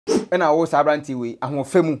ena wo sabranti we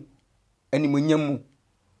ahofemu animonyam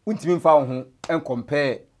untimi mfa wo ho en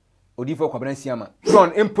compare odifo kwabena siama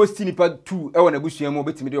John impost nipa 2 e wona busua mu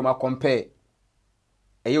obetimi de o ma compare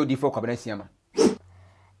eye odifo kwabena siama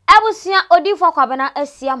Abusia odifo kwabena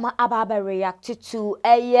asiama ababa react to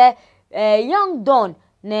young Don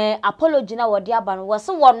ne apology na wodi aba no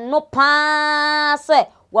wose wonno pa se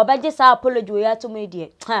wobaje sa apology we atum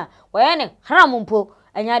die ha woye ne haram mpo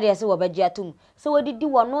anya de se wobaje atum se wodidi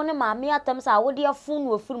wono ne maame atam sa wodi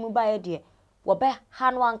afunu ofirim ba ye de wobe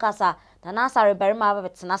hanu ankasa na asare barima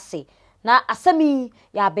abetena se na asemi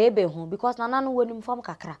ya bebe ho because nana no wanim fam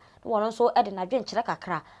kakra no wono so ede na dwenkyere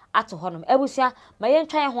kakra ato honom abusia ma ye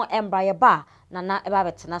ntwan ho embra ye ba nana eba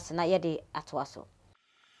betena se na ye de ato aso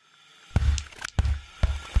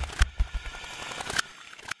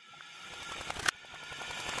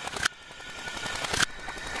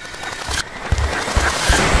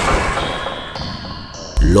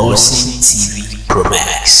LORDSON TV Pro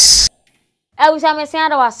Max. Abusia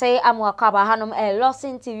mesianda wa say amwakaba hanom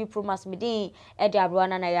LORDSON TV Pro Max midin edi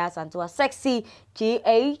abruana na ya santo sexy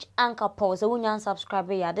GH anchor pause wunya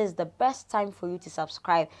subscribe ya. This is the best time for you to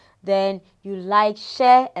subscribe, then you like,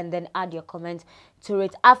 share and then add your comment to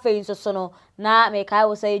it. Afa so no na make I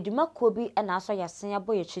will say dwumako bi na aso yasen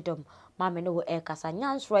aboye chidom mama no e kasa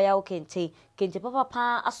nyansro ya okente papa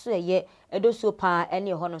pa aso ye edoso pa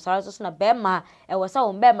ene ho no sare so na bema e wosa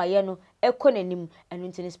wo bema ye no ekonanim enu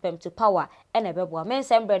ntini spam to power ene bebo men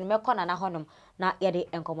sembre no mekona na honom na ye de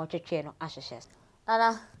enkomo twetwe no ahyehyes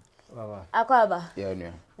ana baba akwaba ye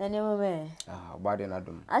nua ene meme bade na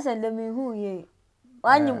dum asende mi hu ye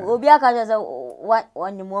wanyim obi aka je se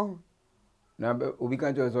wanyim wo na obi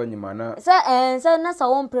kan jo so nyima na se na sa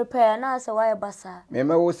won prepare na sa why basa me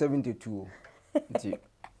ma wo 72 nti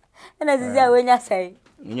na zizia wenya sai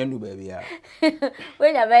nya nu ba bia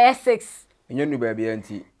wenya ba 6 nya nu ba bia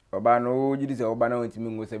nti oba no jidi se oba na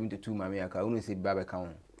ntimi ngo 72 ma me aka unu se ba be ka ho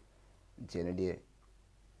nti ne de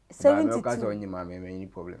 72 ka so nyima me any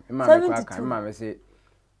problem ma me kwa kan ma me se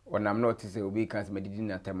onam na otise obi kan se medidi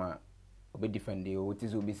na tema obi defend o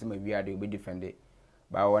otise obi se ma wiade obi defend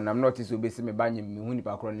ba wonam not so be se me banye me hu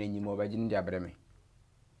nipa kro na enyim obaji ndi abre me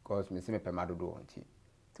cause me se me pe madodo nti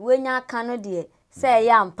wenya aka no de se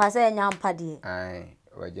ya mpa se nya mpa de ai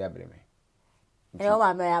obaji abre me e o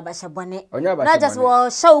ma me abasha bone na just wo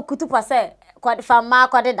show kutupa se kwade fama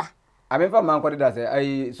kwade da ame fama kwade da se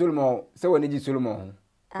ai Solomon se woni ji Solomon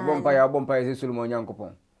ho bompa ya se Solomon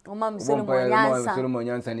nyankopon o ma me Solomon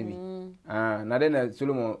nyansa ni bi na de na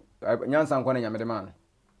Solomon nyansa nkwa na nyamede ma no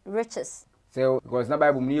riches. So because na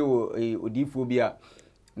Bible me odifo bia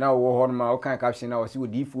na wo ho no ma o kan caption na wo se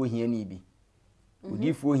odifo hia ni bi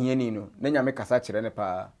odifo hia ni no na nyame kasa kire ne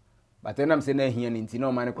pa but enam se na hia ni nti na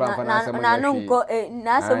o ma ne kra fa na asem na no nko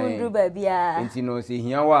na asem ndru ba bia nti no se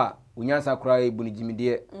hia wa unyansa kra ebu ni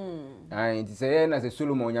jimide nti se na se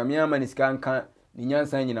Solomon nyame ama ni sika nka ni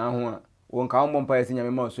nyansa nyina ho a won ka wo mpa ese nyame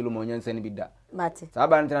ma Solomon nyansa ni bi da mate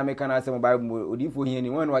saba ntina me kana asem Bible odifo hia ni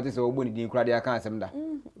won no wate se wo bo ni din kra de aka asem da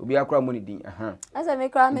obi akra mo ni din asa me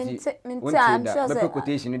kra minti am sure say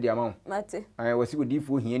quotation di amount mate wasi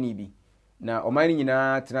odifo hia ni bi na o man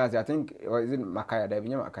nyina tena I think is it makaya da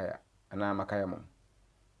binya makaya ana makaya mo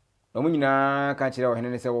o nyina ka kire o hene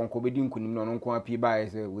ne se won ko bedi nkunim no nko api ba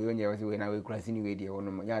se we onye wasi we na we kra sini we di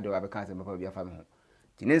wono nya de wa be kan se papa bi afa me ho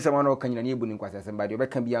ti ne nsema no ka nyina ne ebu ni nkwasa se ba de o be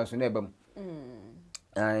kan bia so na ebam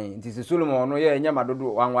nti se Solomon no ye nya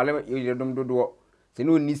madodo wanwale ye dom dodo se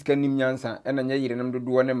no ni sika nim nyansa ena nya yire nam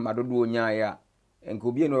dodo ne madodo nya ya enko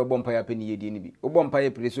obi no bompa ya pani ye di ni bi o bompa ye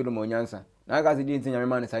pre Solomon nyansa na ga se di ntinya me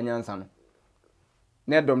ma ne sa nyansa no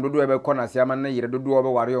ne dom dodo e be kona se ama na yire dodo o be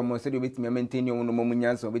ware o mo se de obetimi maintain o no mo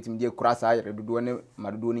nyansa obetimi de kura sa yire dodo ne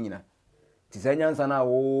madodo ni nyina ti sa nyansa na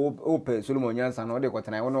o pe Solomon nyansa no de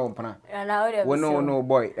kwotena wo no mpana no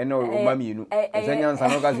boy ene o mami nu se nyansa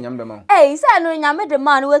no ga se nyam de ma se no nyame de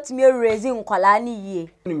ma no watimi erezi nkwala ni yie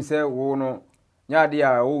nim se wo no nyaade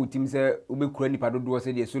a wo utim se obekura nipa dodo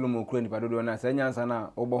se de Solomon kura nipa dodo na se nyansa na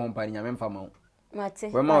obo ho mpa nyame mfa ma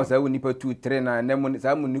mate we ma se wo nipa 2 3 na ne mo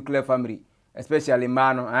sa mo nuclear family especially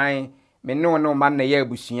man no me no man na ye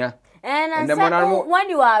abusua and when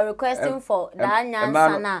you are requesting for that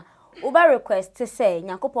nyansa na uba request say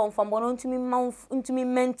Yakopon from bono ntumi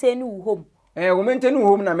maintain home. We maintain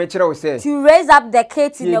home na me kire wo say to raise up the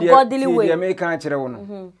kids in a godly way. The American kire wo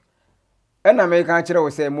no. Na American kire wo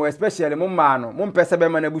say mo especially mo ma no mo mpese be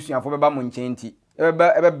ma na busuafo be ba mo nchenti. E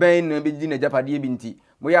be ben na be di na japade bi nti.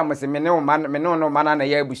 Mo ya mo se me no man na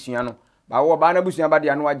ya busua no. Ba wo ba na busua ba de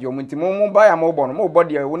anu age o nti mo ba ya mo bo no mo bo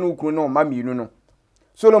de wo no kunu no ma mienu no.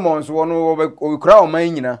 Solomon so no o kura o man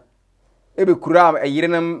nyina. Ebe kura ayire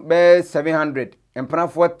nam be 700 empana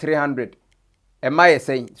for 300 ema ye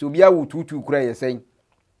say so bia wo tutu kura ye say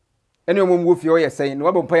ene omom wo fie o ye say no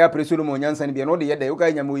wabon pa ya pre Solomon nyansa ne bia no de ye da wo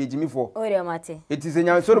ka nyam o ye jimi fo o de mate eti se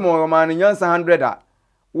nyan Solomon o ma no nyansa 100 a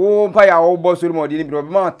wo pa ya wo bo Solomon de ni bi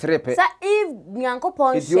ma 3 pe sa if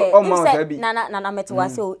nyankopon share if say na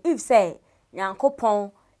metwase o if say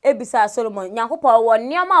nyankopon ebisa Solomon nyankopon wo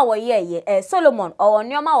nioma wo ye Solomon o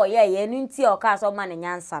nioma wo ye no nti o ka so ma ne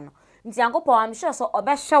nyansa no nti nyankopon am sure so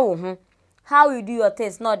obehwe wo ho how you do your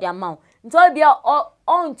things not the amount nti obia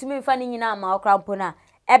on to me fa ni nyina ma okrampo na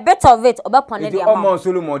a bit of it obepon the amount o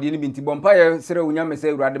Solomon de ni binti bompa ye sere unya me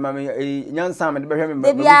say urade ma me nyansa me de behwe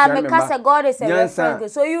me bia me ka say God is a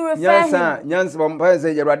reference so you refer him nyansa bompa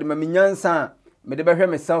say urade ma me nyansa me de behwe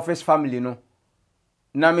me selfish family no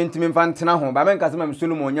na me ntimi mfa ntena ho ba me nka say ma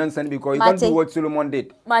Solomon nyansa because you don't do what Solomon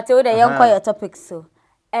did Mateo de yon your topic so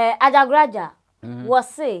Ajaguraja was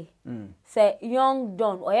say young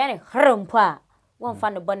don or yani hrumpa one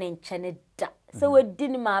fan the bonnet chene da so we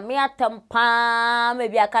didn't ma me atampa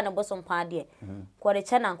maybe I can bosom pa de kwa de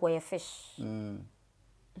chena kwa ye fish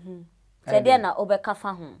se de na obeka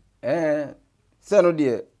fa ho se no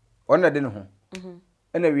de on na de no ho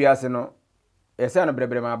na wiase no e se na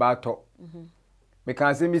brebre ma ba to me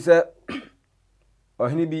kan se mi se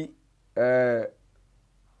ohini bi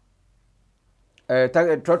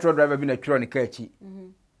truck driver bi na twiro ne ka achi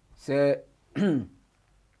se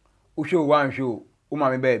o show one show o ma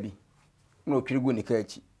me baby no twirigu ne ka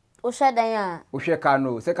achi o hwe dan a o hwe ka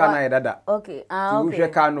no se ka na ye dada okay okay o hwe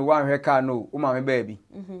ka no one hwe ka no o ma me baby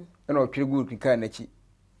na o twirigu ka na achi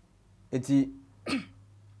eti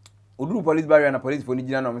oduru police barrier na police phone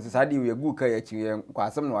gina na mo se sade we gu ka achi ye kwa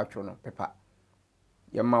asem na watwo no pepa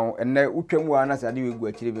ye ma enne utwam wa na sade we gu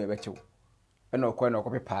achi be bechew na okọ na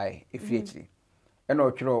okọ pepa efiri achi na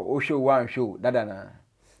otwiro o show one show dada na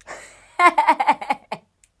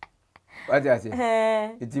what you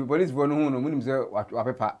say it's police for no hu no munim say wa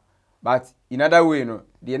pepa but in other way no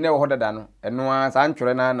the na ho dada no eno an san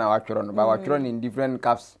twere na watwiro no ba watwiro in different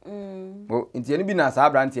caps bo nti ene bi na sa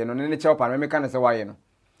brante no ne chew pa me ka na say waye no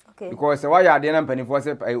okay because why ya de na mpanifo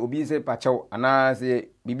say obi say pa chew ana say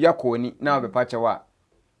bibia koni na obe pa chew a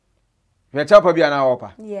hwe chew pa bia na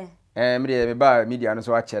opa yeah me ba media no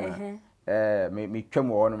so a che na me twam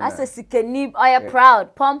wo no as a sikani I am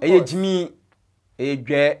proud pump jimi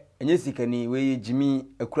dwe enye sikani we jimi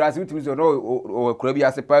akurase utimi so no akura bi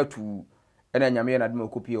ase pa tu ena nyame na dum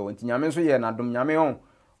kopi o nti nyame so ye na dum nyame on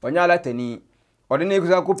onya latani ode na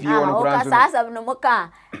ekusa kopi o no kura so no asa no moka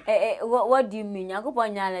what do you mean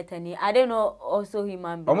yakopon nya latani I don't know also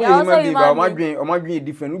human being also human being omadwen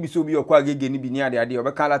different ubi so bi okwa agege ni bi ni ade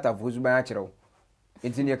obeka lata fo zuban a kire wo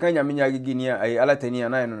nti ne kan nyame nya agege ni alatani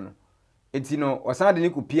anan no enti no osan de ni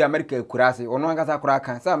kopi America kurase ono ankasa kura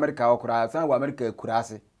kan sa America okura san wa America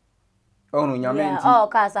kurase ono nyame enti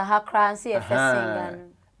ka sa ha kranse e fesinga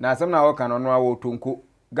na asem na wo kan ono awo tonko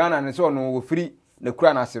Ghana ne so ono wo firi na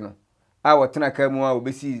kura na ase no a wo tena ka mu a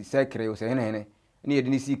obesi sekre wo se hene ne yedi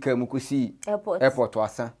ni si ka mu ko si airport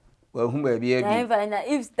asa wa hu ba bi na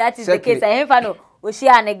if that is the case I have no o shi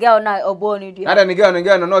an girl na obo ni dua ada ni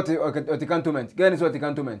girl no not cantonment girl ni so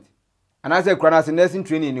cantonment ana se kura na ase nursing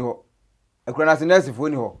training ni ho akura na ase nurse fo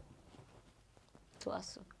ni ho to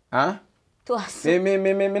aso to aso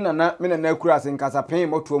me na kura ase nkasa pen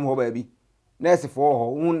moto mu ho ba bi nurse fo ho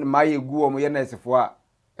hun ma ye gu o mo ye nurse fo a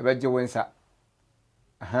ebeje wonsa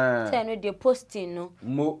say no dey posting no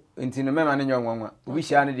mo enti no mema ne nyanwanwa obi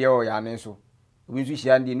hia ne de o ya ne so obi nsu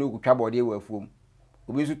hia ne no kutwa bode e wafuom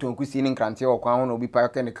obi nsu tonkusi ne nkrante o kwan ho no obi pa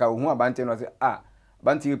ka ne ka hu abante no se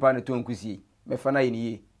abante wi pa ne tonkusi me fa na ye ni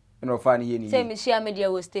ye no fa ne ye ni say me hia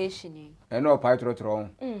media wo station no pa trotro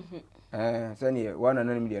say ne wana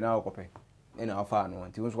na media na okope na afa no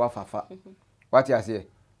enti nsu afafa what you say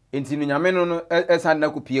enti no nyame no esan na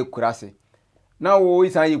kopie kurase na wo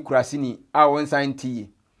isan yi kurase ni a won san tie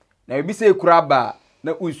na ebi se kura ba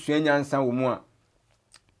na usua nyansan wo mu a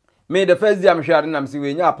me the first day am hware na mse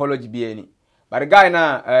we nya apology bi ani but guy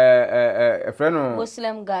na a friend no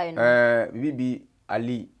Muslim guy no bibi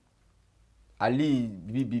Ali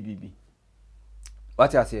bibi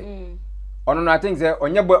what you say ono na think say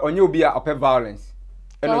onye obi a ope violence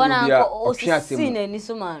eno obi a otwe asemu ni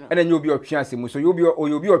so ma no ena nye obi otwe asemu so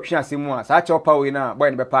obi otwe asemu a sa che opa we na boy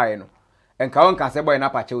ne be pae no enka won ka se boy na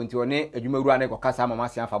pa che wonti one adwumaru ane ko kasa mama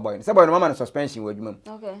se afa boy se boy no mama no suspension wa adwumam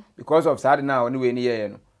okay because of sad na one we ni ye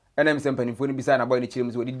no ena mse mpanifo ni bisa na boy ni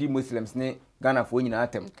chirem so odidi Muslims ne Ghana fo nyina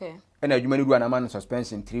atem okay ena adwumaru ana man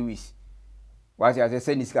suspension 3 weeks wasi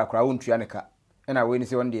say ni sika kra wontua ne ka ena we ni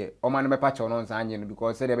se won de o man me pa che no nsa anye no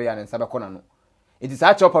because se de be ya ne nsa be kona no it is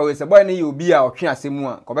a chopper we se boy ni obi a otwe asemu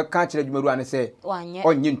a ko be ka kire adwumaru ane se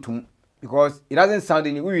onye ntum because it doesn't sound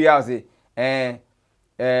any we are say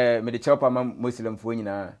me the chopper Muslim for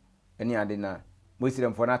nyina any ade na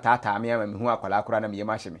Muslim for na tata me ama me hu akwala akora na me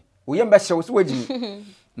yema hye me wo yem be hye wo so wagini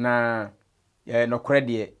na no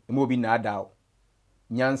krede e mo bi na ada wo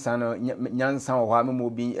nyansa wo ha me mo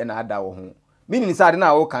bi na ada wo ho meaning say ade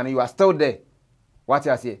na wo kan you are still there what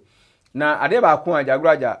you say na ade ba ko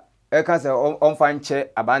Ajaguraja e kan say on fa nche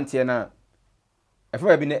abante na e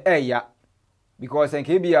fa bi ne eya because en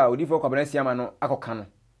ke bia odi for kwabenasi ama no akoka no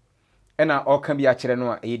e na o kan bia kire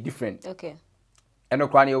no e different okay eno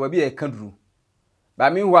kwa na e obi e kan duru ba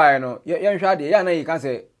meanwhile no ye nhwa de ya na you can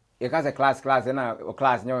say class na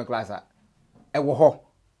class nyo class e wo ho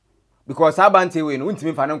because abante we no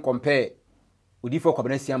untimi fa no compare odi for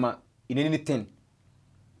kwabenasi ama in anything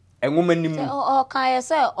enwoma nimu o kan ye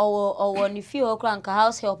say o ni fi o kra nka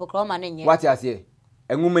house help kra ma nenye what you say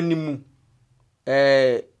enwoma nimu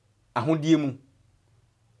ahodie mu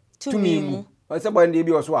tumi mu se boy ndie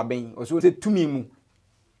bi oso aben oso se tumi mu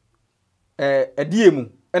adie mu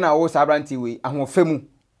na wo sabranti we ahofa mu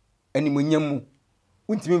animonyam mu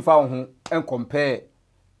untimi mfa wo ho en compare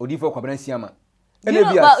odifo kwabenasi ama do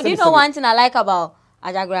you know one thing I like about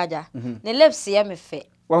Ajaguraja the lips here me fe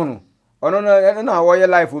wo no ono no na wo ye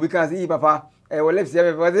life obi kan say papa wo lips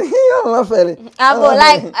here me fe yo fele I go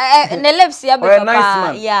like the lips here be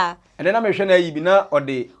papa yeah. And then I'm a shana ibina or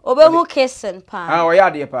the Obehu kissing pa. Ah, oya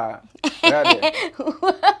de pa.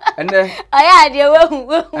 And then oya de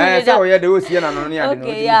we. Eh, say oya de o sie na no ne ade no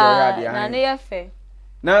okay, yeah. Na ne yefe.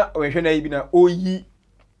 Na o shana ibina oyi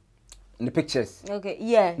in the pictures. Okay,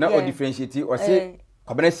 yeah. Na o differentiate or say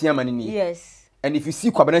kwabenasi ama ni. Yes. And if you see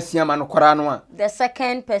kwabenasi ama no kwara no a, the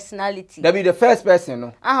second personality. That be the first person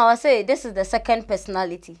no. I say this is the second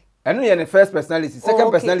personality. I know you're the first personality,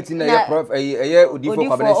 second personality na your prof odifo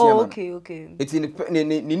kwabenasi ama. Okay. It's in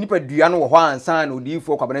ni nipa duano wo hwa ansa na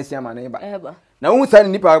odifo kwabenasi ama na eba. Na wo sa ni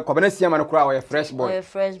nipa kwabenasi ama no kura wo fresh boy. Oh,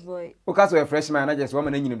 fresh boy. O ka so a freshman na just wo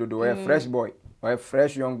ma na nyine dodo wo fresh boy, wo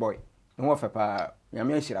fresh young boy. No wo fe pa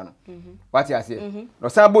nyame ahira no. What you say? No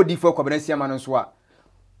sa bo odifo kwabenasi ama no so a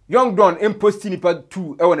young don impost nipa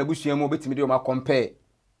 2 e wo na busua mu obetimi de o ma compare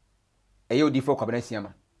odifo kwabenasi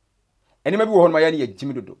ama. Eni ma bi wo ho no ma ya ne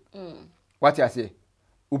yagimi dodo. What you say?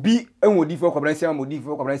 Ubi enwodi for kwabenasi ama modi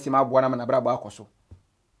for kwabenasi ama aboa na ma na bra ba akoso.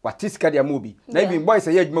 What is ka dia mo bi. Na even boys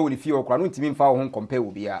say adwuma woni fie okra no ntimi mfa wo ho compare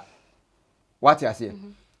obi a. What you say?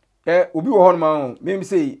 Ubi wo ho no ma me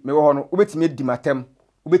say me wo ho no obetimi edi matem,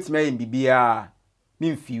 obetimi ayem bibia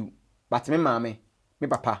me mfiu. But me maame, me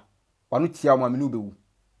papa, wanu tia wo ma me no bewu.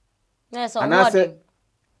 Na so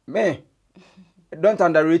me don't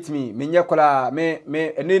underrate me. Me nyekola me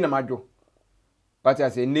ene na madwo. But I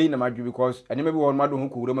say nay na madwo because ene me bi won mado hu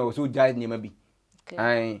kuwura ma so jai ne ma bi.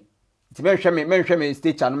 Ai. Ti me hwe me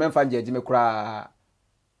stage channel me fa njeje me kura.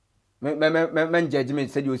 Me njeje me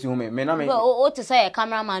say osi hu me na me. O to say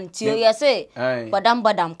cameraman ti o ye say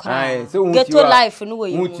badam kra. Get to life no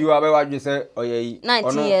way. Hu ti o abewa dwe say oye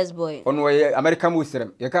 19 years boy. Ono ye American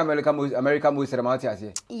Muslim. Ye ka American Muslim out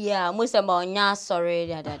here. Yeah, Muslim ba onya sorry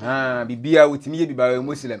da. Bibia utimi ye biba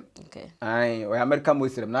Muslim. Okay. Ai, o American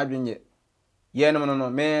Muslim na dwenye. Ye no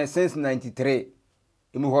me since 93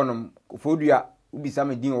 emu honom fodua ubisa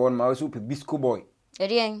me din won ma so pe bisco boy.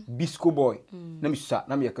 Erien Bisco boy. Na me susa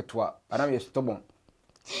na me yaketwa, na me stubborn.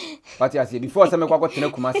 But I say before say me kwa tena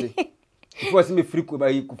kumase. Before say me free ko ba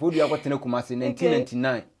fodua kwa tena kumase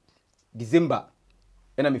 1999 December.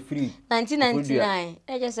 Ena me free 1999.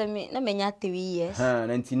 I just say me na me nya 3 years.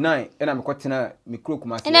 99 ena me kwa tena me kro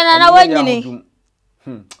kumase. Ena na wanyini.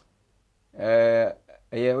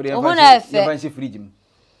 Ode ya fanshi fridge mu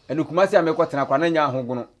enu kumasi amekotena kwa na nya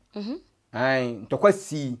ahogono ai ntokwa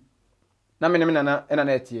si na me na ena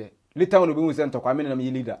na etie lita wono bi hu se ntokwa me na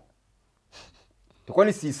me leader tokwa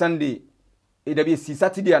ni si Sunday da bi si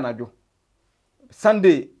Saturday anadwo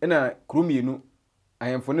Sunday ena krumienu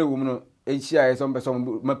ayemfo na ewum no ehia ye so mbeso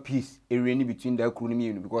ma peace ewreni between the kru ni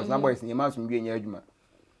mienu because na boys ni ma so mbi enya adwuma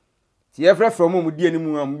ti ye frɛ from mu die ni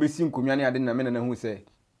mu am besi nkomia ne ade na me na hu se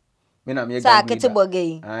me na me gang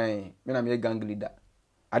leader. Ai, me na me gang leader.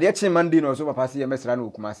 Ade chi Monday no so papa se ye mesra na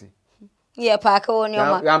okumase. Ye pack won yo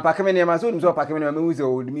ma. Ya pack me ne ma so dum so pack me ne ma hu se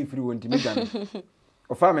o dimi free won ti me gan.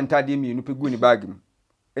 O fa me ntade mi no pegu ni bag mu.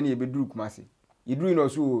 Ene ye beduru kumase. Ye duru no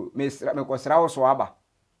so me ko sra wo so aba.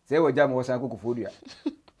 Se wo jam wo san kokofodua.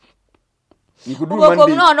 Ye ko duru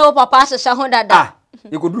Monday. Ko no papa se sha ho dada.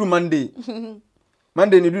 Ye ko duru Monday.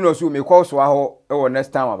 Monday ni duru no so me ko so aho e wo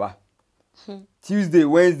next time aba. Tuesday,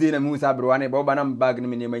 Wednesday na mu sa bro ane ba oba na bag ni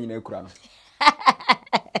me nema nyina ekura no.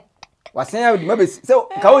 Wasen ya di mabesi so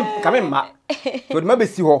ka me ma. So di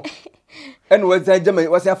mabesi ho. and was a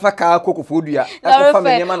German was a faka cocofodia. That's a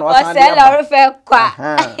family man was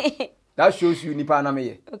that shows you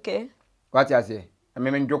Nipaname. Okay. What I say? I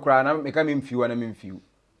mean, Jokra, make him few and I mean few.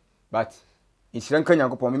 But in Sri Lanka,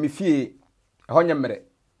 upon me fee a hundred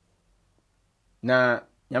minute. Now,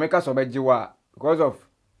 Yamaka so bad you are because of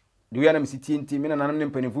the NMC team and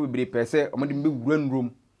an penny food be per se, or maybe one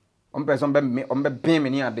room on person on the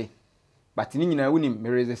payment near day. But in I win him,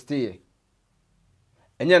 there is a stay.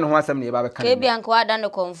 And you know what somebody about a baby and quite done the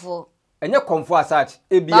comfort. And your comfort such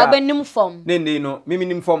a be form. Then they know,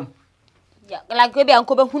 Miminim form. Yeah, like baby and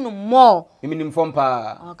Kobe who more. Miminim form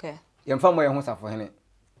pa. Okay. Yam farm where you for him.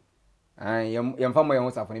 I am farm where you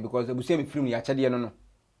for him because the Busiam film Yachadi no.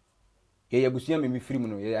 Ye Busiam me film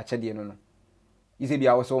no, Yachadi no. You say, be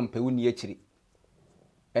our son Peuni actually.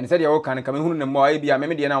 And said, you can come in the more, be a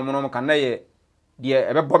memory and I'm can lay. Dear,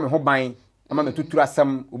 ever bomb me home buying. I'm a to trust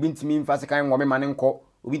some, who to me fast kind woman man and call,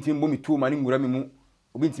 who to me 2 money,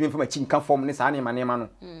 who to me from a chin come from this animal man.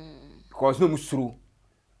 Because no musuru.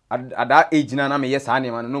 At that age, Nana may yes,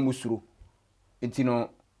 animal, no musuru. It's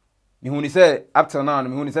no. Me say, up till now,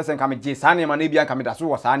 me says, and come a J. Animal, maybe I come as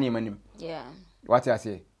was animal. Yeah. What I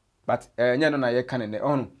say. But, no, I can't.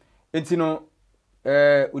 Oh, it's no.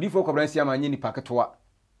 Udi for Cobransia, my nini packetoa.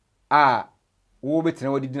 Ah, wo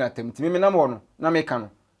betina wadi dina tem. Ti me na mo no, na me ka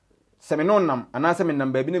no. Se me no nam, ana se me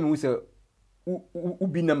number bi na me hu se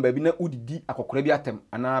ubi number bi na udidi akokora bi atem,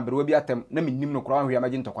 ana berewa bi atem, na me nim no kora hwe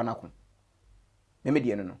amagye ntokwa na ko. Me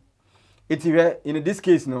die no no. Eti we in this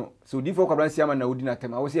case no, so udi for Cobransia man na udi na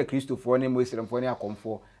tem. I was here Christopher ne Muslimfo ne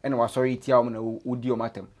akomfo, ene wa sorry tia o na udi o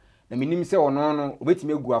matem. Na me nim se ono no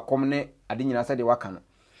obetime gu akom ne ade nyina se de waka no.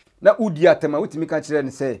 Na udi atem a wutimi ka kire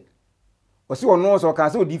ne se osi ono so ka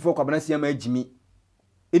se odi fo Kwabanasi ama agimi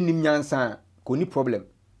enim nyansa ko ni problem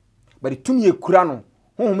but tumi ekura no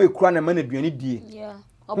honhom ekura na ma na duane die yeah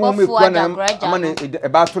obofo Ajaguraja ama na e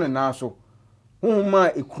ba to ne na so honhom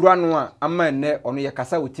a ekura no a ama ne ono ye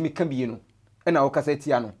kasa wutimi ka biye no e na wo kasa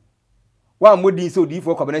tia no wa modi se odi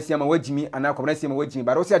fo Kwabanasi ama wagimi ana Kwabanasi ama wagimi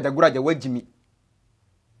but osi Ajaguraja wagimi.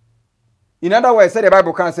 In other words, say the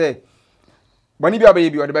Bible can say bani bia ba ye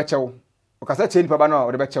bi o de be chewo o kasa che nipa ba no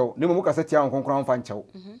o de be chewo ne mo kasa tia nkonkron fa nchewo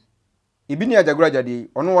ibi ni Ajaguraja de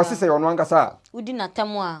ono wo sese ono ankasa udi na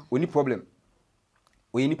temu a oni problem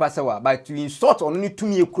o ye nipa se wa but to insult ono ni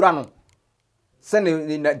tumi ekura no se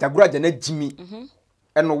ne Ajaguraja na jimi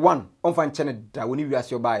eno one on fa nche ne da woni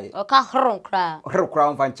wiase obaye o ka hron kra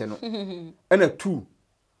on fa nche no ena two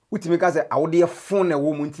utimi ka se awode fon na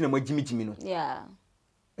wo mu ntina ma jimi no yeah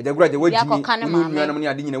Ajaguraja wajimi nnuanam ni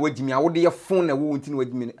ade nyina wajimi awode ye fon na wo ntina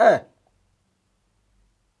wajimi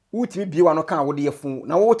utimi biwa no kan awode ye fon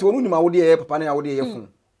na wo te wonu nim awode ye papa na awode ye fon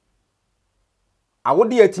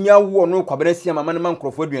awode ye timi awo no Kwabanasi ama man man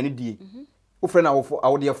krofo aduane die wo fre na wo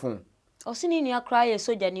awode ye fon o sini nua kra ye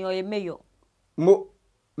soja ni o ye meyo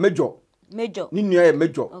major ni nua ye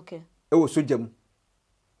major okay e wo soja mu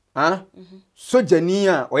soja ni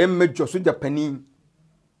a o ye major soja panin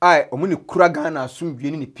ai omuni kura Ghana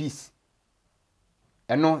asumdue ni peace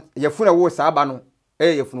eno ye funa wo saaba no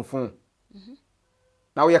ye funufun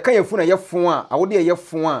na wo ye kan ye funa ye fun a awode ye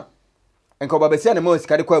fun a enka obabasia na ma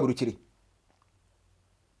sikade kwa aburuchiri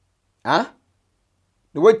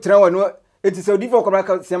the way tra wa no eti se odifo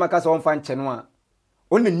Kwabanasi ama ka so on fa nche no a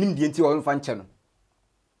on nim die enti on fa nche no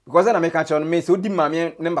because na me ka che no me se odi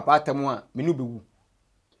maame ne papa atam a me no bewu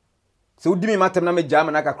se odi me matam na me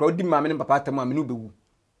jama na kakra odi maame ne papa atam a me no bewu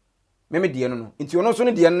me die no enti ono so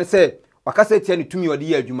ne die no se wakasa tia ne tumi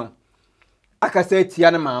odi ye adwuma akasa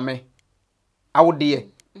tia ne maame awode ye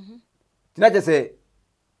tina je se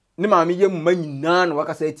ne maame ye mma nyina na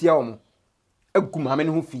wakasa tia wo mo agu maame ne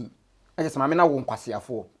ho fi aje se maame na wo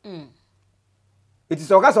nkwasiafo enti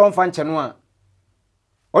se wakasa won fa nche no a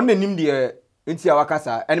on ne nim die enti a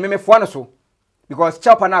wakasa ene me fo no so because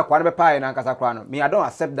chapa na akwa ne be pae na nkasa kra no me I don't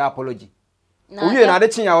accept that apology owie na ade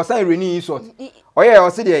chinya wo san reni insult oye o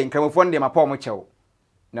se de nkramofo ne ma pa mo chewo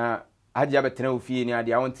na ade abetena ofie ni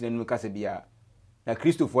ade a won tena num kasa bia na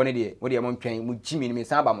Christopher ne de wo de mo ntwen mu jimi ni me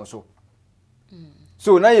san ba mo so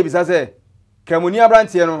so na ye bisa se kramoni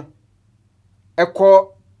abrantie no ekọ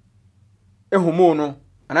ehumo no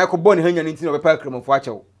ana ekọ boni hanya ni ntino be pa kramofo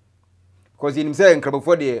achewo because in say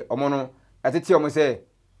nkramofo de omo no atete omo say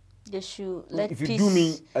if you do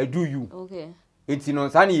me I do you okay enti no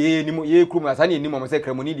sani ye ni ye krum sani ni mo say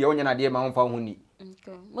kramoni de onya na de ma ho fa ho ni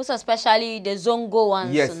okay most especially the zongo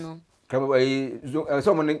ones yes. No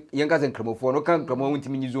so mo yenga zen kramofo no kan kramo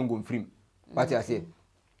ntimi nyi zongo mfrim what I say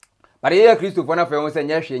but ye Christopher na fa won say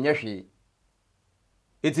nyehwe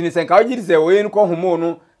enti ni sen ka oji se we nko homo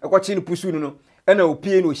no ekọ chi ni pusu no ena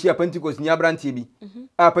opie no hia Pentecost nya brantie bi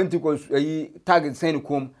a Pentecost ayi tag sign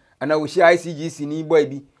kom ana o hia ICGC ni boy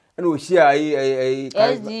bi ena o hia ayi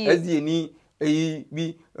SD ni ayi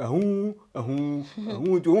bi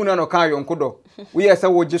ahu to na no kan yonkodo wo ye se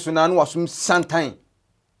wo giso na no wasum santan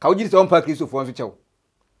ka wo gidi se on pa Kristofo nso chew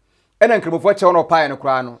ena nkremofo chew no pa no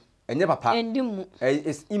kra no enye papa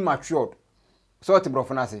is immature so te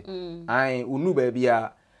brofo na se ai unu ba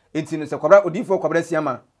bia enti no se kwabra odifo kwabra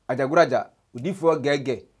siama Ajaguraja odifo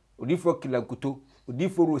gege odifo kilankuto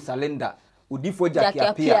odifo rosalenda odifo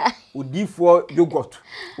jakiapia odifo yogurt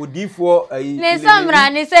odifo ne samra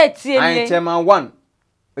ne se tie ne ai chairman 1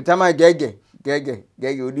 betama gege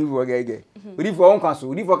odifo gege odifo on kwaso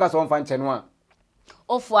odifo ka so on fan chenu a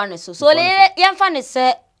ofu ane so le yemfa ne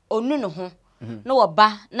se onu no ho no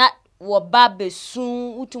woba na woba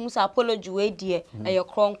besun utum sa apology we die eye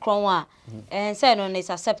kronkron a say no is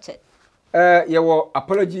accepted your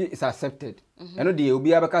apology is accepted eno de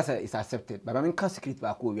obi abeka say is accepted baba men ka secret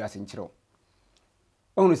ba ko wi ase nkyerɛ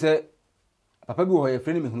ohunu say papa bi wo ye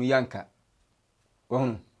frɛ ne mehunu yanka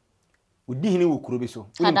ohunu odi hene wo kuro bi so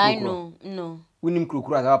no unim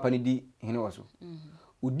kuro asa papa ne di hene wo so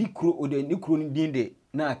odi kuro ode ni kuro ni din de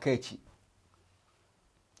na aka achi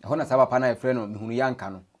hona sa papa na frɛ no mehunu yanka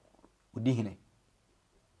no odi hene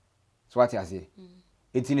so what you say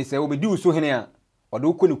enti ne say obedi wo so hene a ode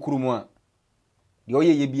wo ko ne kuro mu a de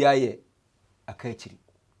oye ye bia ye aka achiri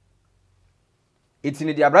enti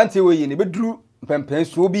ne de abrante we ye ne beduru mpempen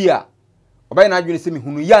so bi a obay na adwene se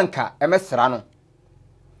mehunu yanka emesra no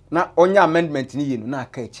na onya amendment ni ye no na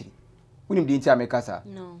aka achiri unim de enti amekasa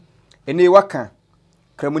no ene waka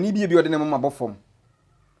kramoni bi ode ne mama bofom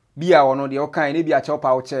bia wono de okan ne bia che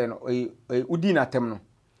opa wo che no udi na tem no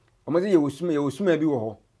omoze ye wosuma bi wo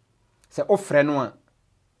ho se ofre no a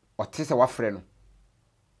ote se wafre no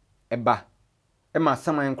eba ema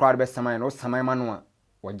saman kwar be saman no saman ma no a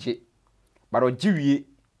woje baro jiwie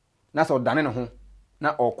na so dane ne ho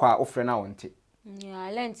na okwa ofre na wonte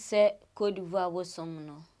yeah lent se Cote d'Ivoire wo som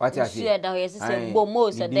no su da ye se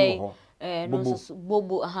bomo se dey no so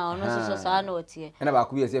bobo no so sa na otie na ba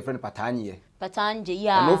ku bi se friend patanje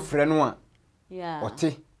ya no ofre no a yeah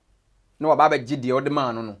ote no wa ba gide ode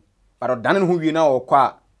ma no baro dane ne ho wie na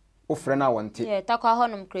okwa ofre na wonte yeah takwa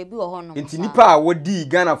honom krebi wo honom enti nipa a wodi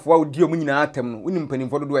Ghana fo a wodi omu nyina atem no unim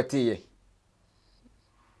panimfo dodo eteye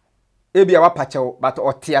ebia wapachew but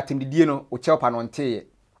ote atemdidie no o chew pa no nteye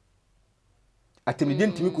atemdidie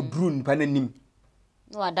ntimi ko duru nipa nanim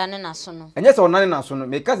no adane na so no enye se onane na so no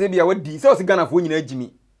me kaze ebia wodi se o se Ghana fo nyina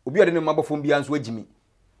agimi obi ode ne mabofom bia nso agimi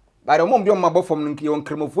bare omom de mabofom no nkiye on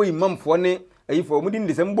kremofo imamfo ne ayifo omudi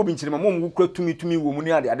ndi se mbobi nchirema mom wukura tumi wo mu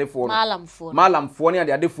ni adefo no malamfo ne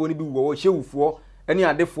adefo no bi wo hyewufo ene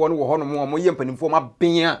adefo no wo ho no mo ye mpanimfo ma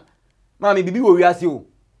benya ma me bibi wo wiase o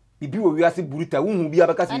bibi wo wiase buruta wuhu bia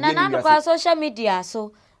baka se bia ni wiase na social media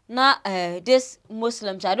so na this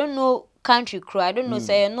Muslims I don't know country crew I don't know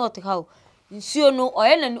say not how nsuo no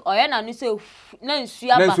oye na no say na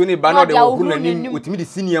nsuo aba na nsuo ni ba no de wo hu nanim otimi de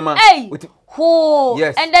sinia ma ho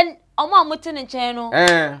and then omo amuti ne chen no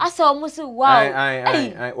asa omo se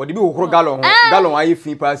wow odi bi hokoro gallon ayi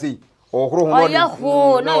fin pa sei ohoro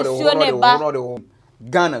ho na nsuo ne ba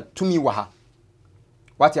Ghana tumi wa ha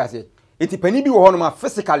what you say eti pani bi wo ho no ma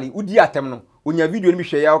physically udi atem no onya video ni bi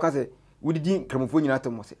hwe ya o ka se udi din kremofo nyina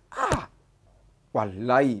atem mo se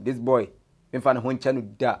wallahi this boy mfa ne ho ncha no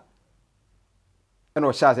da eno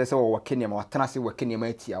o sha se wo Kenya ma watana se wo Kenya ma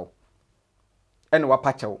atia wo eno wa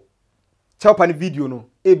pachew cheopa ne video no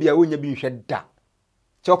ebia wonya bi nhwe da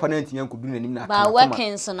cheopa na antinya nkodu nanim na ba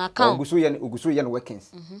workings na account oguso ye no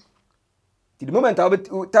workings the moment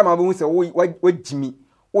time abu se wo jimi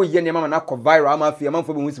wo ye ne mama na ko viral ama afia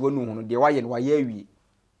manfo be hu se wonu hu no de wa ye no wa ye awie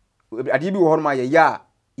ade bi wo ho no ma ye ya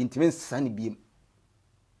intime sane biem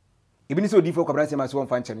ebi ni se odifo kwabran se ma se won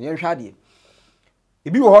fa nche no ye hwa de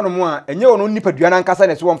ebi wo ho no mo a enye wono nipadua na nkasa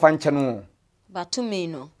na se won fa nche no batumi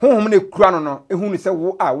no honhom ne kura no ehunu se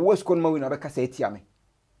wo sko no ma we na beka se atia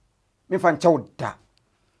me fa nche wo da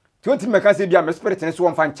tonti me ka se bia me spirit ne se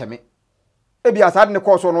won fa nche me ebi asad ne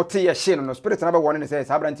ko so no te ye hye no spirit na be won ne se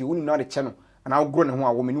sabranti wonu na de che no ana agro ne ho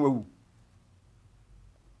a wo me ni wawu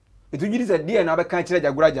etu jidi se die na beka kire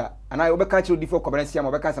Ajaguraja ana wo beka kire odifo kwabran sia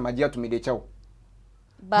ma beka se magia to me de chew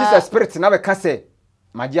this spirit na beka se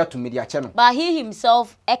magia to me de ache no but he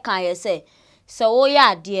himself can you say so ya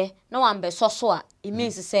ade na wan be so a it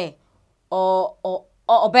means say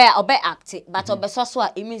obey act but obey so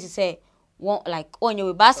a it means say won like onye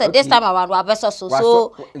we ba say this time around we be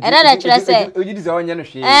so and then the church say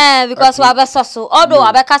because we be so although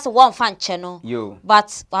we be cast one fan che no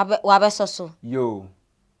but we be so yo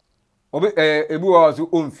obe ebu was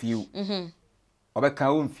on feel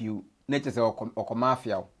obeka wo mfiu na che se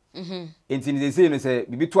okomafia wo enti ni say no say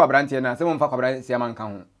bibi to abrante na say mo mfa kwabra sia manka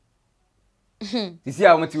ho sisi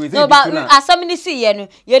a mo ti we say bibi na asam ni si ye no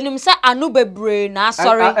yenum say anu bebre na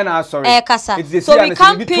sorry kasa so we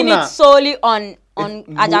can't pin it solely on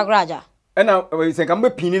Ajaguraja ena we say kam be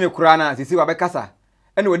pin ni kura na sisi wa be kasa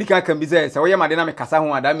ena wodi kan bi say we ye made na me kasa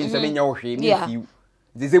ho ada mi say me nya wo hwe mi fiu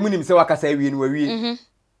sisi munim say wa kasa awie no wa wie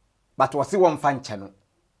but wose wo mfa nche no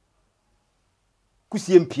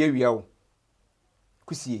kusie mpia wia wo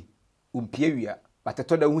kusie umpia wia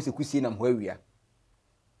bateto da hu se kusie nam ho awia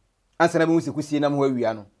ansa na hu se kusie nam ho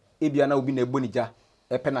awia no ebia na obi na ebonija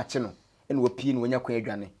epe na che no ena wapie no wanya kwan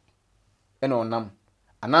adwane ena onam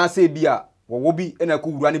anasa ebia wo bi ena ko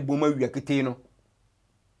wura ne boma awia kete no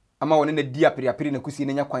ama wona na di apere na kusie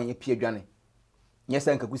na nya kwan epie adwane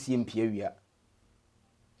nyesa nka kusie mpia wia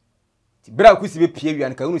ti bra kusie be pie wia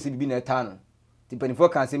nka hu se bibi na eta no ti panifo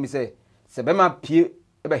kan se mi se bema pie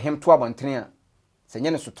ebe hem to abontene a se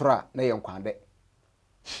nye ne sotora na ye nkwande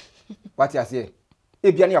wati ase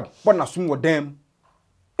ebia ne abɔ na sum wodam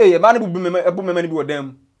ye ba ne bu mema ne bi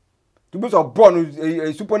wodam tu bi so bɔ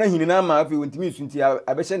no supo na hini na ma afi wontimi sunti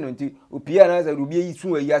abɛhye no nti opia na sa rubi yi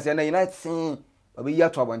sun ayi ase na yi na sen obi ya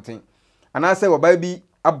to abonten ana se oba bi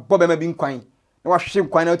abɔ bema bi nkwan na wahwe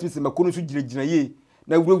nkwan na otimi se makono so giragina ye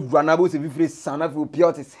na wura na bo se fifire sana fi opia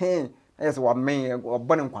ot sen na ye se wa men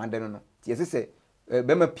obɔ ne nkwande no ti ese se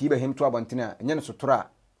bema pie be hem to abonten a enye ne sotora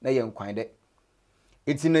na ye nkwan de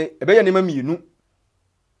etine ebeye ne mamienu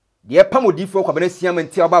de pamodifo kwa bana siama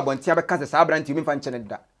ntia oba abonten be kasa sa abranti mi fa nche ne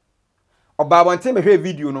da oba abonten be hwe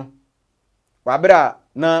video no wa bra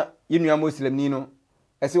na yinua muslim ni no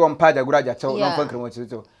ese wo mpa Ajaguraja chew no fa nkremo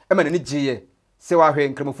chew e ma ne giye se wa hwe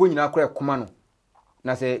nkremofo nyina akora ekoma no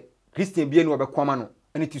na se Christian bie no obekoma no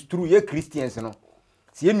and it is true ye Christians no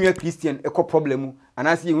si yenua Christian eko problemu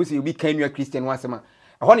anase ye hu se obi kan nua Christian wasema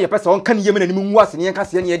ho ne ye pesa on kan ye mena nimu wase ne yanka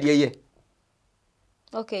se ne ye de ye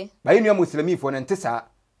okay ba yenua muslimi fo ne ntesa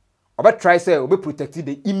oba try say oba protect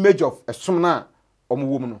the image of esumna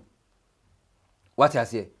omuwom no what I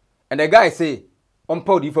say and the guy say on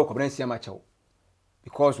paul di for kwabransia ma chew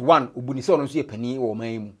because one obuni se ono so ye pani wo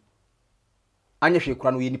man mu anya hwe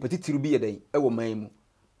kura no ye nipa titiru bi ye dai e wo man mu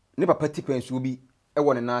ne papa tipen so bi e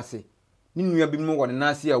wo ne nase ni nua bi mu wo ne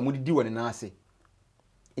nase a wo didi wo ne nase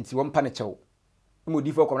enti wo mpa ne chew mo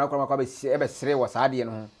di for kwabran kwa be sere wo saade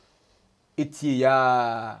no ho etie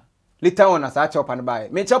ya later on as a chew pan by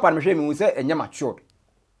me chew pan me hwe me hu se enya matured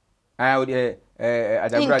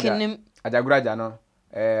Ajaguraja no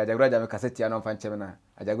Ajaguraja me kaseti no fa ncheme na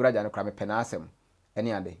Ajaguraja no kra me penasem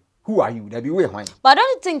ene ade who are you that be we hwan but don't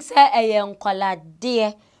you think say nkwala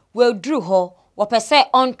de we drew ho wo pese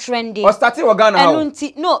on trendy or starting wa Ghana how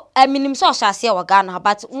no I mean so shase wa Ghana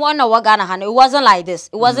but one wa Ghana it wasn't like this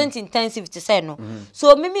it wasn't intensive to say no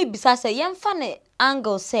so mimi bisa say yemfa ne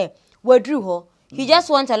angle say we drew ho he just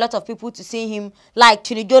wants a lot of people to see him like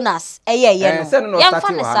Chini Jonas no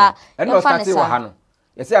yemfa ne sa no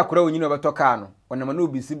yesi akura onyi no betoka no onama no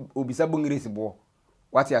obisa bongiresi bo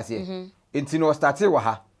what you say enti no start wa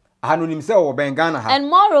ha no nim se wo ben Ghana ha and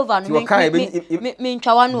moreover me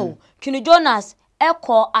ntwawa no Chini Jonas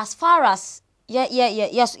eko as far as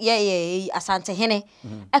yes asante hene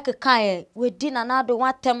ekeka we di na do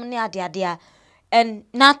watem ne ade and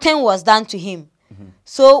nothing was done to him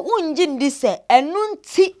so unji ndi se enu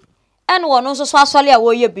nti en wono so asole a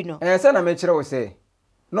wo ye bi no se na me kire wo se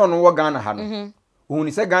no wo Ghana ha no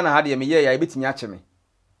ohuni se Ghana ha de me ye ya ebetimi ache me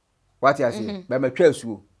what you say ba matwa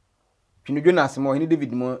asuo Chini Jonas mo hini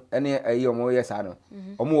David mo ene ayi omo ye sa no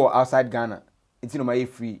omo outside Ghana enti no ma ye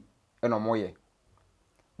free eno omo ye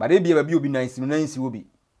ba de bia ba bi obi nansi obi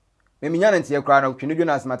me minya nante ye kra na Chini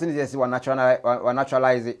Jonas matini ye se wa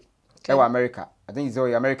naturalize e wa America I think he's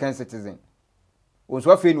an American citizen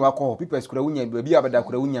onso afi ni wakọ people skura wunya bi abada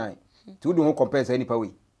kura wunya ti wo do ho compare say nipa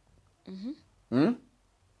we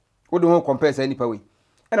wo do ho compare say nipa we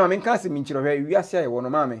ena ma menka se minchiro hwe wiase aye wono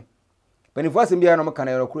ma me panifo asem bia no mka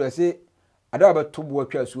na yoro kura se ada abeto bo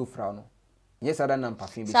atwa asuo fra no yes ada na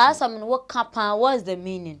mpafin bi sa some what kapa what's the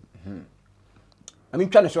meaning I mean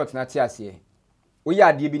twa na short na ti ase wo ya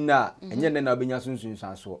ade bi na enye ne na obenya sunsun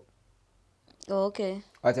sanso okay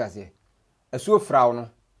what ase asuo fra no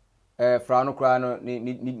fra no kura no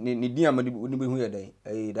ni din amadi ni be hu ye dai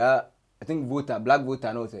da I think voter black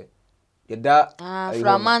voter no say ye da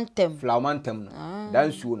flaumantem no da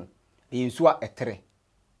nsuo no e nsuo a etere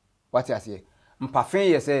what you say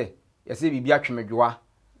mpafen ye say bibia twemedwoa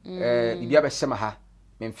bibia be hyema ha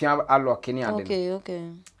memfia alock ni ade okay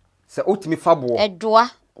se otimi fabo edwoa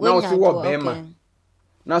na wo so wo bema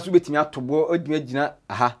na so betimi atobo odimi agina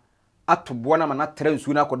aha atobo na ma na tere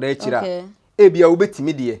nsuo na koda akira ebia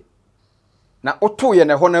wobetimi de na oto ye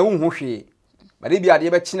na ho na unhu hwe bare bia de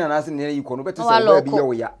be china na ase ne yiko no beti se ba bia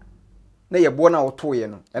wo ya na ye bo na oto ye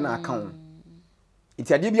no na aka ho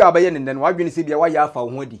iti ade bia abaye ne no wadwene se bia wa ya afa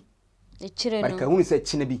ho adi e chire no barka hunu se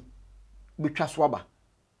china bi betwa so aba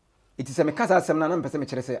iti se me kasa asem na mpese me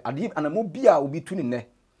kire se ade anamo bia obi tu ne ne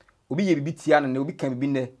obi ye bibi tia na obi kan bibi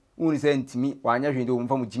ne hunu se ntimi wa anya hwe de o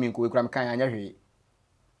mfa mu jimi nko we kura me kan anya hwe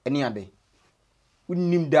eni ade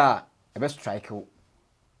unnim da ebe strike wo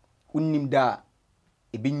unnim da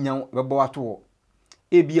ebi nyan bebo wato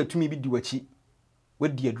ebi atumi bi di wachi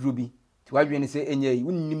wadi aduro bi ti wadwene se enye yi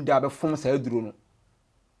unnim da be fom sa aduro no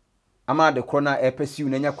ama de krona epesiu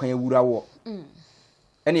na nya kwan awura wo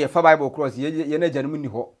ene ye fa bible cross ye na gyanum ni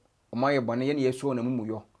ho o ma ye bone ye na yeso na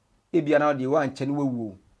mumuyo ebi ana de wa nche ne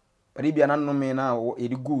wawu bari bia na nnome na ye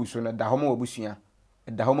di go so na da ho ma wabusua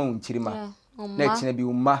da ho ma unchirima na echine bi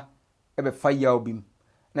umma ebe fa ya obim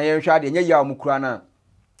na ye hwa de nya ya omukura na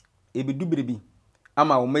ebi dubire bi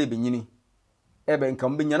ama wo mai benyini ebe nka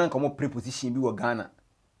mbe nyana nka mo preposition bi wo Ghana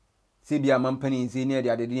se bia mampani nse ne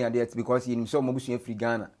ade ni ade because you so mo busua free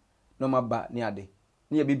Ghana no maba ni ade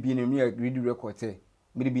ni ye bi ni me read record te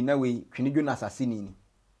me bi na we twene dwo na asasini ni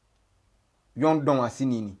yon don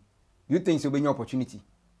asini ni you think so be new opportunity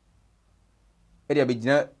ade be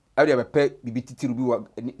gina ade be pe bibi titiru bi wo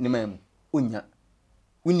ne mamu onya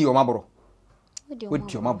wuni o maboro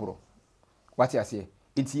wodi o maboro what you say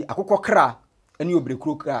iti akokọ kra eni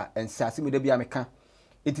obrekro kra ensase me da bia meka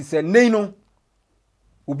iti se nei no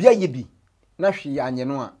obi aye bi na hwe anye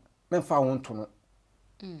no a memfa ho nto no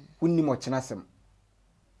wonni mo chena sem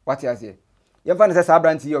what you say ye mfa ne se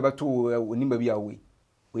sabranti ye obeto oni ba bia we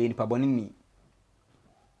ni paboni ni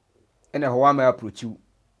ene ho wa ma approach you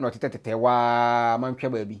na otetete wa manhwe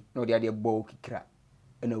ba bi na odi ade bo kikra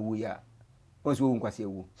ena wu ya onso wu nkwase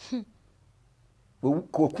wu wo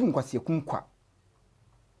ko ku nkwase kunkwa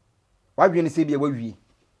wadwene se bia wawie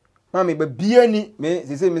mama ba bia ni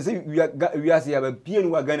me se wiase ya ba bia ni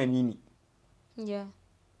wa Ghana ni yeah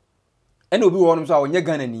ene obi wo no so a onye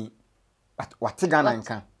Ghana ni what Ghana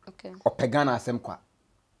nka okay ope Ghana asem kwa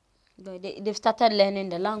they've started learning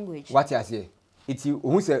the language what you say iti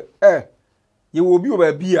ohun se ye wo bi o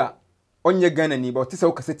ba bia onye Ghana ni but se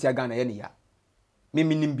wo kaseti ya Ghana ye ne ya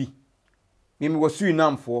miminim bi mimi wo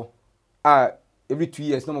Surinamfo every 2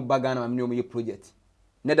 years no mo ba Ghana ma me project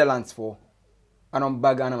Netherlands for anom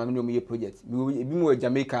ba Ghana ma me ye project bi mo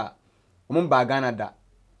Jamaica mo ba Ghana da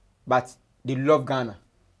but they love Ghana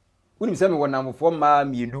unim se me wona mo for ma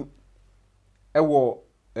mienu ewo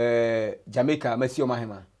Jamaica ma si o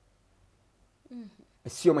mahema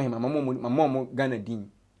si o mahema mamo Ghana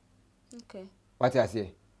din okay what I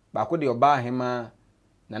say ba ko de oba hema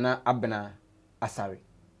nana abena asare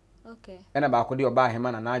okay ena ba ko de oba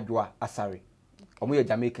hema nana adwoa asare omo ye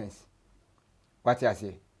Jamaicans. What I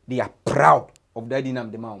say? They are proud of that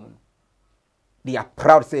dinam the man. They are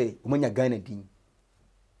proud say when you Ghana din.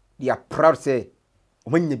 They are proud say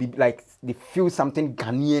when you be like they feel something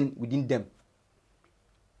Ghanaian within them.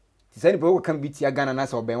 Say people can be tia Ghana na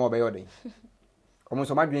so ben wo be yode. Omo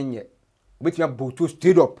so madwen ye. Obetimi aboto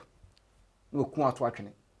straight up. No ku ato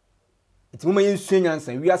atwene. It mo yen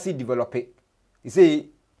suanyansan we are see develop it. They say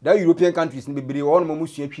that European countries ni bebre wo no mo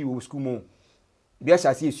suatwi wo school mo. Bi a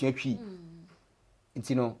sha see suatwi. It's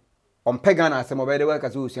no on pagan as some of the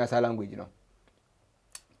workers who see language, you know.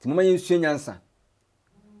 Timoma yin nyansa.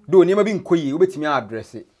 Do niam bi nkoyi, obetimi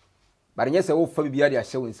address it. But yes, I fa bibia dia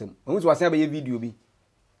show nsem. Once was say video bi.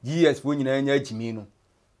 GS fo nyina nya agimi no.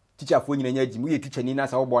 Teacher fo nyina nya agimi, we teacher ni na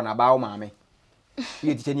sa wo bo na ba wo maame.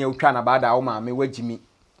 We teacher ni utwa na ba da wo maame wagimi.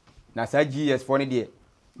 Na sa GS fo ne de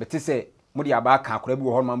beti se mo de aba ka akora bi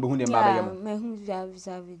wo ho ma behu ne ba ba yam. Me hu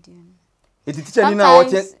video. Iti teacher ni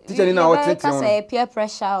na wote say peer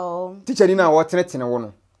pressure o teacher ni na wote wo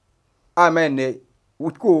no amen ne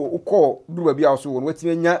uko duba bia so wo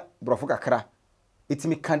watimi nya brofo kakra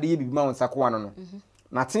etimi kande ye bibi ma won sako wano no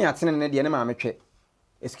na atene ne de ne ma metwe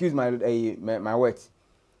excuse my words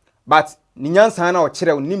but ni nyansa na o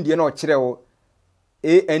kire wo nim de na o kire wo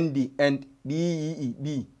AND and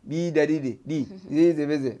B daddy D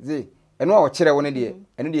z eno a o kire wo ne de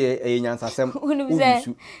eno de nyansa sem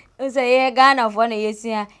say Ghana for na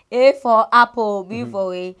yesia A for apple, B for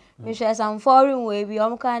way. We share some foreign way. We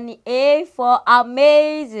can A for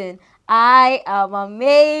amazing. I am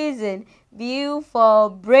amazing. B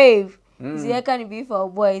for brave. Z can be for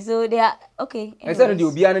boy. So they are okay. I said the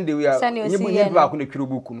Obian de we are. You put back on the Kuru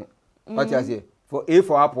book. What you say? For A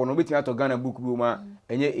for apple, no between to Ghana book room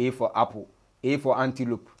and A for apple. A for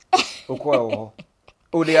antelope. Oko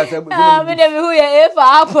Oh, they are saying, me dem who ye A for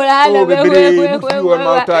apple and B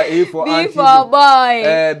for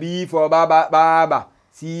boy. B for baba,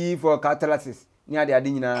 C for catalysis. Near the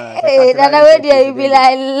adina. Eh, that way you be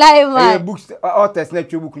like man. Books or test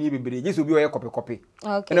net book you be just will be a copy.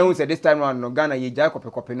 Okay. And I will say this time round no Ghana ye jack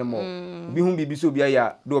copy no more. Be whom be so be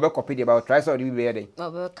a do a copy about try so be ready.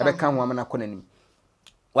 I come woman a conning.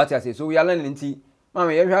 What I say, so we are learning tea.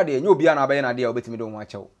 Mamma, you had a new be an abay idea of me don't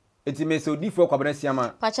watch out. It may so different combination.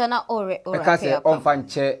 Pachana or I can't say on fan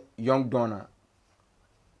chair young donor.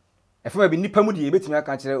 If I be Nipamudi, a bit me I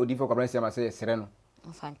can't say or different combination, I say Sereno.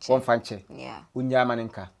 On fan chair. Yeah. Unya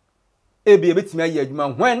maninka. A be a bit me a year,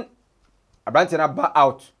 man, when a branch and a bar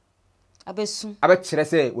out. I bet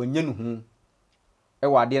say when you know a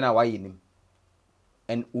wardena why in him.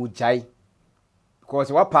 And Ujai.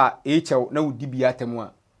 Because what pa H. no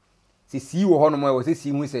dibiatemwa. See you on my was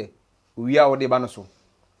see who say we are the banoso.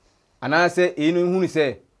 And I say, who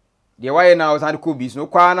say, the why now is could be no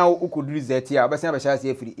qua now who could lose that year, but never shall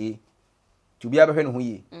say free A. To be able to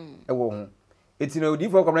ye. A woman. It's no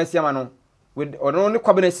different combination with or only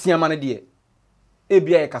combination man dear. A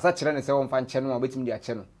be a cassette and 7 fan channel between their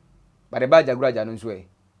channel. But the Ajaguraja no way.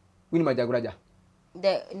 We know Ajaguraja.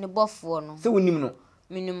 The buff one. So we know.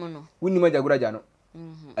 Minimum. We know Ajaguraja no.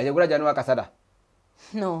 Ajaguraja no Casada.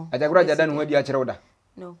 No. Ajaguraja done where dear Cheroda.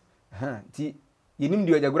 No. Tea. You name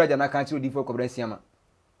the Ajaguraja na can't you differ combination.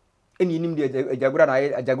 And you name the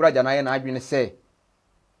Ajaguraja and I been say.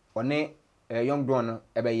 One a young donor,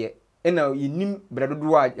 a bay. And now you name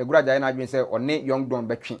Bradua, Ajaguraja and I been say, or ne young don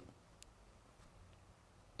betching.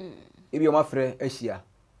 If you're my friend, Asia,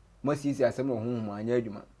 must see as some of whom I know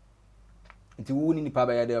you. It's wound in the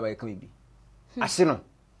pabaya there by coming. Asino.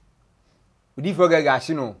 Would you forget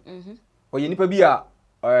Ashino? Or you nipper be a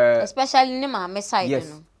especially in my message.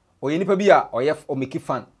 Yes. Or you nipper be a or yef or make it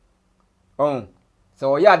fun. Oh,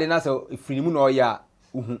 so ya the nasa if free moon or ya,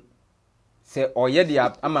 say or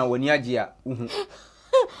yedia, ama when yajia,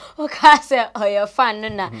 Okay, say or your fan,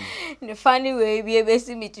 the funny way we be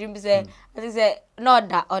see me trim say, I say, not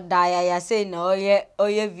that or die, I say no, or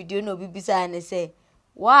your video no be beside and say,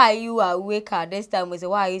 why you are awake at this time? We say,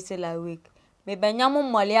 why you still awake? Maybe Yamu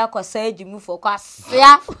Molia could say you move for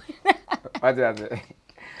Kwasia. What is it?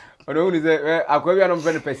 I don't say, I could be on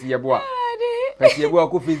very Pessiabua.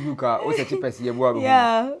 Pessiabua, Facebook, or such a Pessiabua.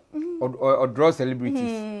 Yeah. Or draw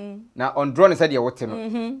celebrities. Now, on drawing said your water,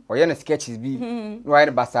 or any sketches be, why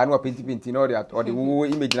the Bassano painting or the woo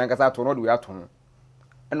image like that or not we are to.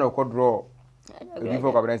 And no could draw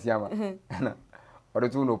before Cabrasiama. Or the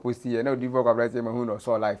two no pussy, and no before Cabrasiama who no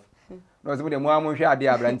saw life. No, some of the more share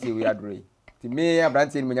dear Branty we are doing. To me, a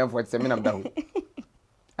Branty in Milliam for seminam down.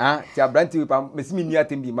 Ah, Tia Branty with Miss Minia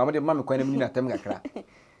Timby, Mamma, the Mamma Quentin at Temga.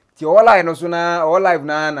 Ti all I know sooner, all live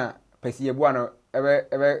nana, Pessiabuano,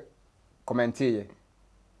 ever comment here.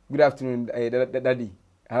 Good afternoon, Daddy.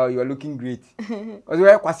 How you are looking great. Was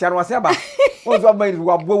where Kwasia was about. What's what made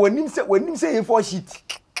when you say for shit?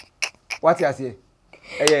 What you say?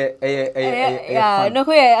 Yeah, no,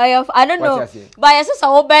 I don't know. But I said,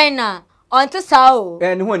 so Bena on to Sao.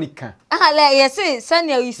 And when it can. Yes,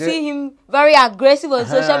 Sunday, you see him very aggressive on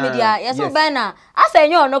social media. Yes, Bena. I say,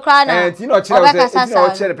 no crying. And you know, share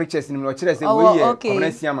the pictures in your chest.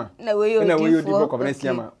 Okay. No, we you do for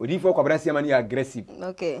Covenantiama. We do for Covenantiama aggressive.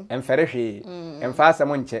 Okay. And Ferreshi. And fast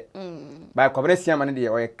someone check. By Covenantiama,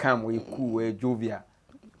 or a cam, we cool, a jovia.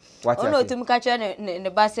 What? Oh, no, to catch in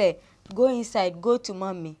the bus. Go inside, go to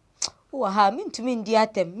mommy. Oh, I mean to me, dear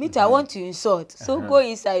them. Me, I want to insult. So go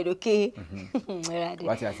inside, okay?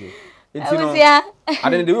 What I say? I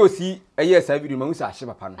didn't do see a yes, I will move a ship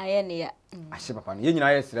upon. I am here. A ship upon you,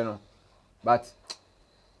 I know. But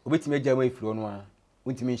which made your way through one,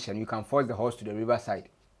 which mention you can force the horse to the riverside,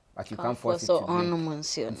 but you can't force it to on,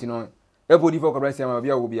 you know. Everybody for Correction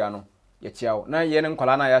will be ano. Yet, chow. Now, yen and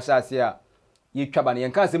Colana Yasha say. You trouble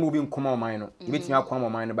and can't say moving come on mine. You bet me a come on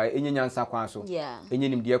mine by any answer council. Yeah.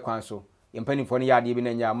 Any dear council. In penny for yard even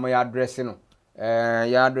in your my addressing.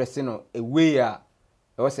 Yard dressing a way. I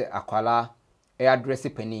was a quala address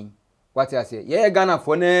penny. What I say? Yeah, Ghana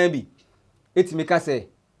for Nabi. It's me can say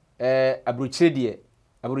a bruchidie.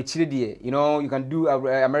 A bruchidie. You know, you can do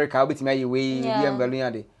America with my way.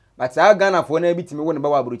 But I Ghana for Nabi to me one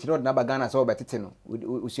about bruchid, not Ghana so better.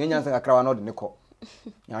 Usians a crown or the nickel.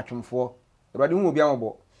 Yachum for. Radi mu bia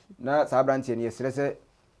mbo na sa branche ne yesere se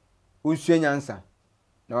usuan yansa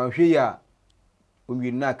na wanhwe ya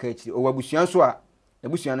onwi na aka akiri o wabusuan so a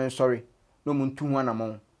abusuan no sorry no muntu hu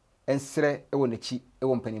anamon ensere e wo nachi e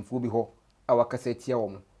wo mpanimfo bi ho a wakasa tia wo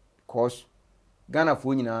mo cause Ghana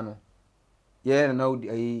fo nyina no ye na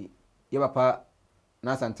ye papa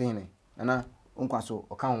na santene ana onkwaso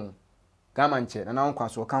okan gamanche na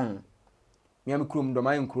onkwaso okan me am krum do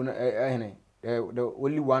my kru na the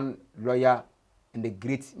only one lawyer and the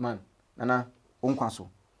great man nana onkwaso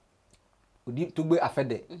odi tugbe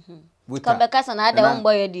afede ka be kasa na ada won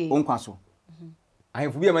boy di onkwaso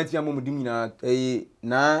ahemfu bi amanti amom dim nyina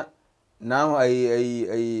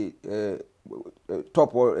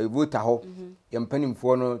top voter ho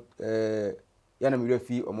yempanimfo no yana mi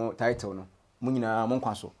refi omo title no mu nyina mo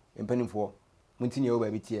nkwaso yempanimfo muntini e wo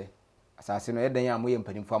ba bitie asase no yedan ya mo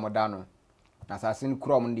yempanimfo amoda no na asase no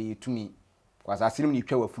kura om de tumi kwa asase no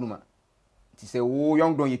yitwa wafuruma ti se wo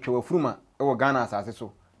young don yitwa wafuruma e wo Ghana asase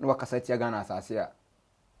so no wakasa tia Ghana asase a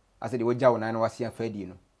ase de woja wo nan wase afadi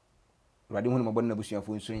no urade hu no mabon na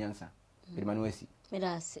busuafo nso nyansa de manu asi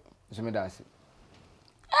medase so medase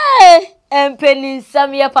empeni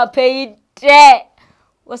samia papa yi de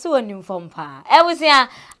woso wonim fompa ebusia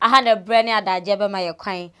aha na brane adaje be ma ye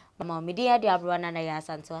kwan mama medi ade abro na ya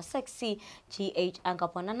asante sexy gh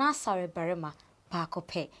ankapona na sare berema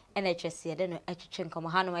pakope ene twese de no atwetwe nkomo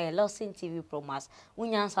hanu ya LORDSON TV promas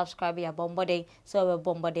unya subscribe ya bombode so we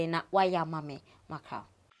bombode na waya mame maka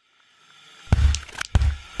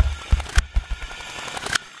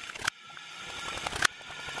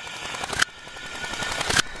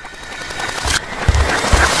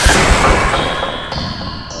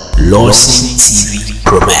LORDSON TV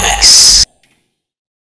Pro Max.